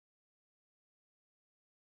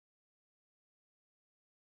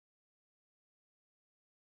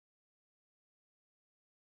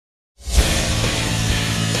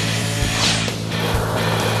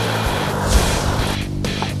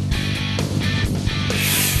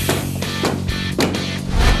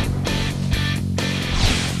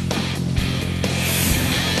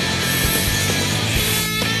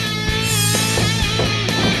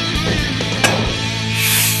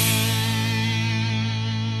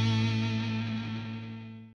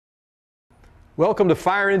Welcome to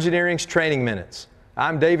Fire Engineering's Training Minutes.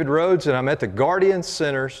 I'm David Rhodes and I'm at the Guardian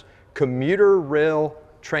Center's Commuter Rail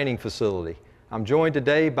Training Facility. I'm joined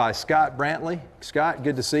today by Scott Brantley. Scott,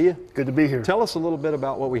 good to see you. Good to be here. Tell us a little bit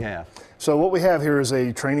about what we have. So what we have here is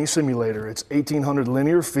a training simulator. It's 1,800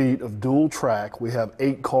 linear feet of dual track. We have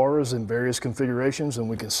 8 cars in various configurations and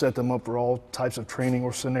we can set them up for all types of training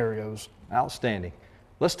or scenarios. Outstanding.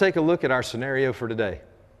 Let's take a look at our scenario for today.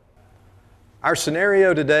 Our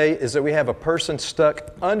scenario today is that we have a person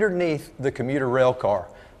stuck underneath the commuter rail car.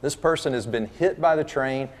 This person has been hit by the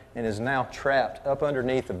train and is now trapped up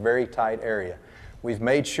underneath a very tight area. We've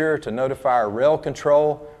made sure to notify our rail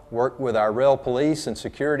control, work with our rail police and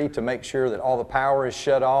security to make sure that all the power is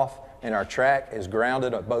shut off and our track is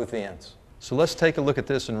grounded at both ends. So let's take a look at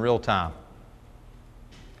this in real time.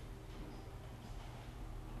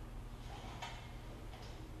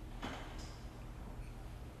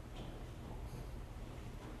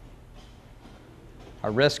 Our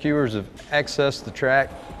rescuers have accessed the track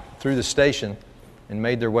through the station and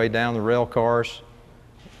made their way down the rail cars.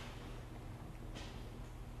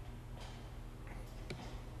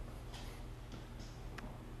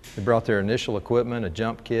 They brought their initial equipment, a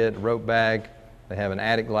jump kit, a rope bag. They have an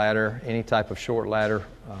attic ladder. Any type of short ladder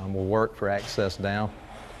will work for access down.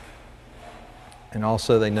 And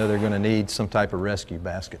also they know they're going to need some type of rescue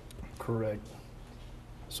basket. Correct.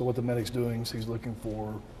 So what the medic's doing is he's looking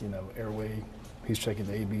for, airway. He's checking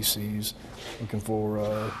the ABCs, looking for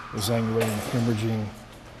exsanguating, hemorrhaging,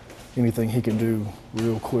 anything he can do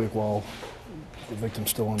real quick while the victim's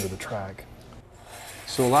still under the track.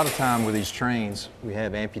 So a lot of time with these trains, we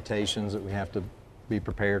have amputations that we have to be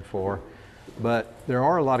prepared for, but there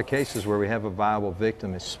are a lot of cases where we have a viable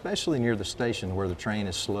victim, especially near the station where the train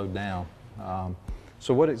is slowed down.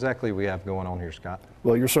 So what exactly do we have going on here, Scott?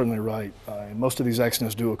 Well, you're certainly right. Most of these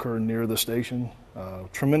accidents do occur near the station.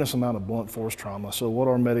 Tremendous amount of blunt force trauma. So what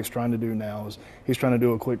our medic's trying to do now is he's trying to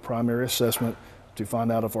do a quick primary assessment to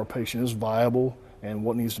find out if our patient is viable and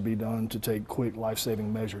what needs to be done to take quick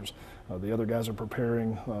life-saving measures. The other guys are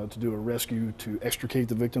preparing to do a rescue to extricate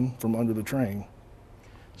the victim from under the train.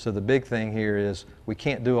 So the big thing here is we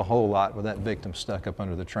can't do a whole lot with that victim stuck up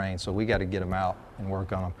under the train, so we got to get them out and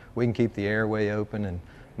work on them. We can keep the airway open and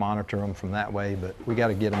monitor them from that way, but we got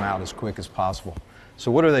to get them out as quick as possible. So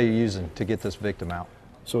what are they using to get this victim out?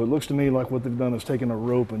 So it looks to me like what they've done is taken a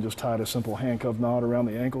rope and just tied a simple handcuff knot around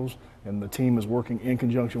the ankles, and the team is working in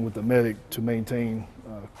conjunction with the medic to maintain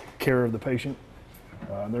care of the patient.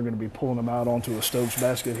 And they're going to be pulling them out onto a Stokes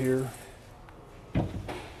basket here. 2,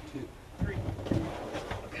 3.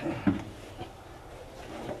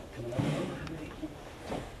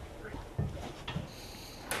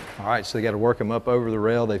 All right, so they got to work them up over the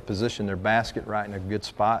rail. They've positioned their basket right in a good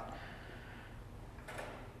spot.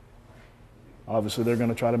 Obviously, they're going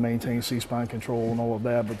to try to maintain C-spine control and all of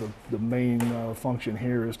that, but the main function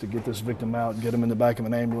here is to get this victim out, get him in the back of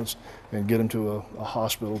an ambulance, and get him to a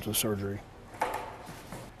hospital to surgery.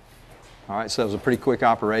 All right, so it was a pretty quick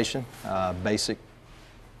operation. Basic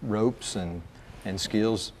ropes and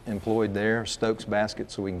skills employed there. Stokes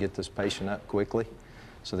basket so we can get this patient up quickly.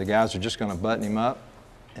 So the guys are just going to button him up,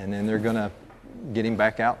 and then they're going to get him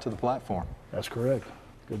back out to the platform. That's correct.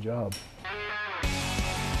 Good job.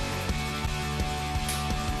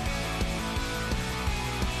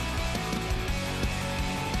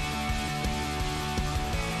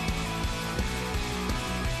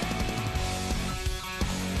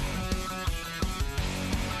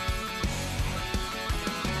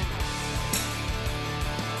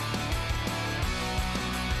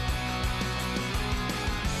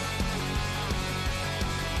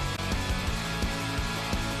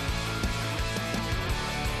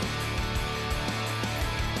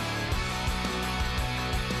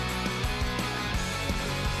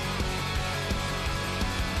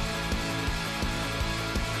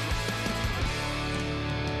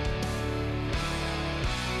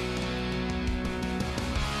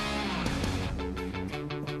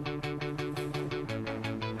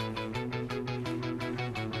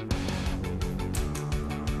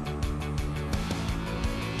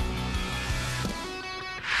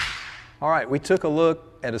 All right, we took a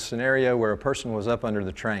look at a scenario where a person was up under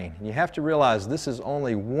the train. And you have to realize this is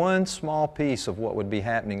only one small piece of what would be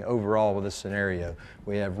happening overall with this scenario.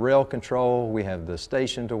 We have rail control, we have the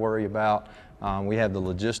station to worry about, we have the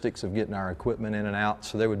logistics of getting our equipment in and out,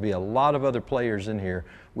 so there would be a lot of other players in here.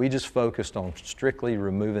 We just focused on strictly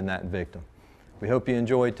removing that victim. We hope you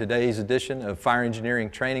enjoyed today's edition of Fire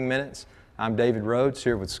Engineering Training Minutes. I'm David Rhodes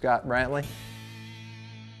here with Scott Brantley.